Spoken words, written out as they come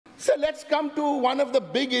So let's come to one of the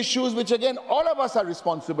big issues which again all of us are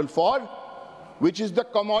responsible for, which is the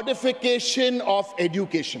commodification of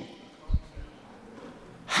education.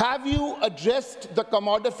 Have you addressed the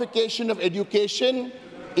commodification of education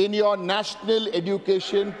in your national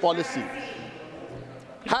education policy?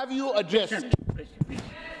 Have you addressed?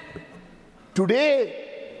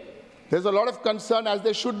 Today, there's a lot of concern, as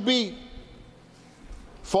there should be,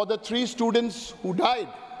 for the 3 students who died.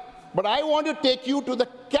 But I want to take you to the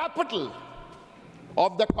capital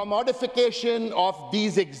of the commodification of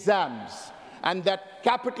these exams. And that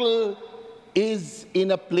capital is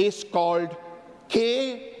in a place called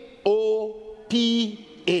KOTA.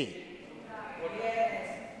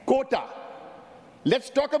 KOTA. Let's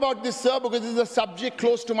talk about this, sir, because this is a subject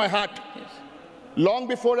close to my heart. Yes. Long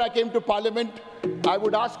before I came to Parliament, I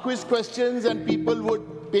would ask quiz questions and people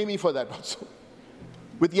would pay me for that also,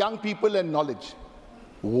 with young people and knowledge.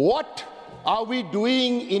 What are we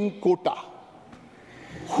doing in KOTA?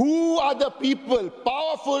 Who are the people,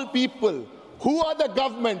 powerful people, who are the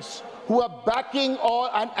governments who are backing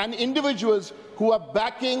and individuals who are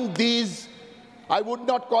backing these, I would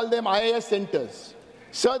not call them IAS centers.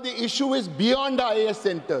 Sir, the issue is beyond IAS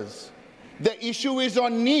centers. The issue is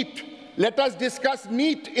on NEET. Let us discuss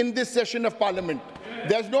NEET in this session of Parliament.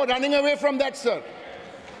 There's no running away from that, sir.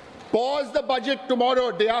 Pause the budget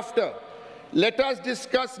tomorrow, day after. Let us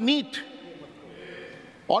discuss NEET.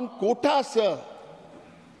 On KOTA, sir,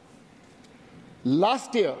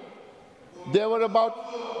 last year, there were about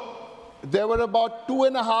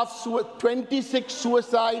 26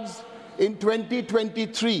 suicides in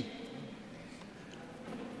 2023.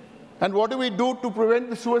 And what do we do to prevent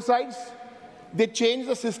the suicides? They change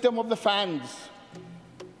the system of the fans.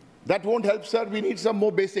 That won't help, sir. We need some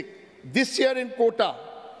more basic. This year in KOTA,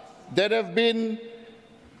 there have been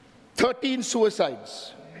 13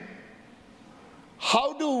 suicides.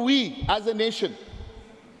 How do we, as a nation,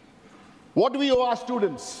 what do we owe our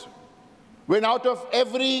students when out of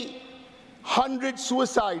every 100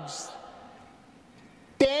 suicides,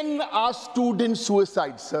 10 are student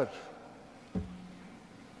suicides, sir?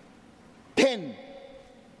 10.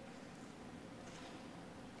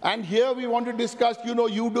 And here we want to discuss,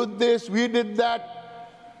 you did this, we did that.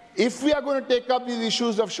 If we are going to take up these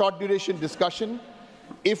issues of short duration discussion,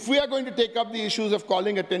 if we are going to take up the issues of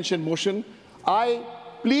calling attention motion, I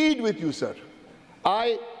plead with you, sir.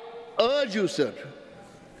 I urge you, sir,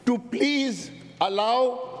 to please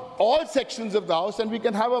allow all sections of the House, and we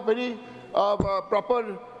can have a very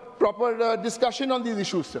proper discussion on these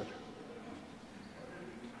issues, sir.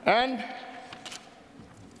 And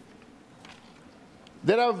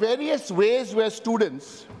there are various ways where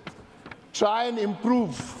students try and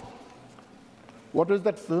improve. What was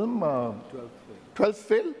that film? 12th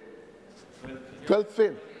Fail? 12th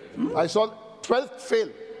Fail. I saw 12th Fail.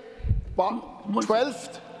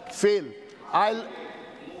 12th Fail.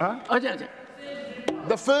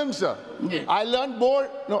 The film, sir. Yeah. I learned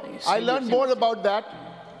more about that,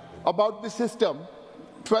 about the system.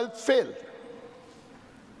 12th Fail.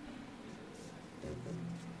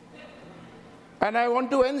 And I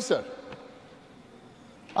want to end, sir.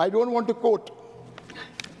 I don't want to quote.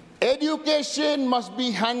 Education must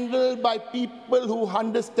be handled by people who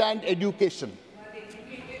understand education.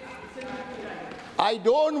 I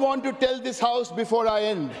don't want to tell this House before I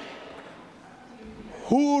end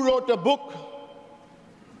who wrote a book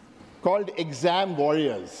called Exam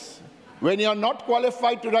Warriors. When you're not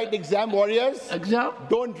qualified to write Exam Warriors,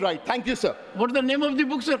 don't write. Thank you, sir. What's the name of the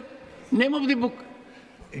book, sir? Name of the book?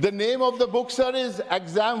 The name of the book, sir, is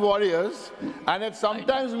Exam Warriors. And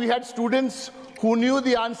sometimes we had students who knew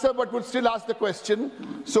the answer but would still ask the question.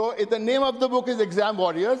 So the name of the book is Exam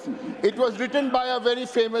Warriors. It was written by a very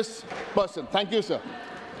famous person. Thank you, sir.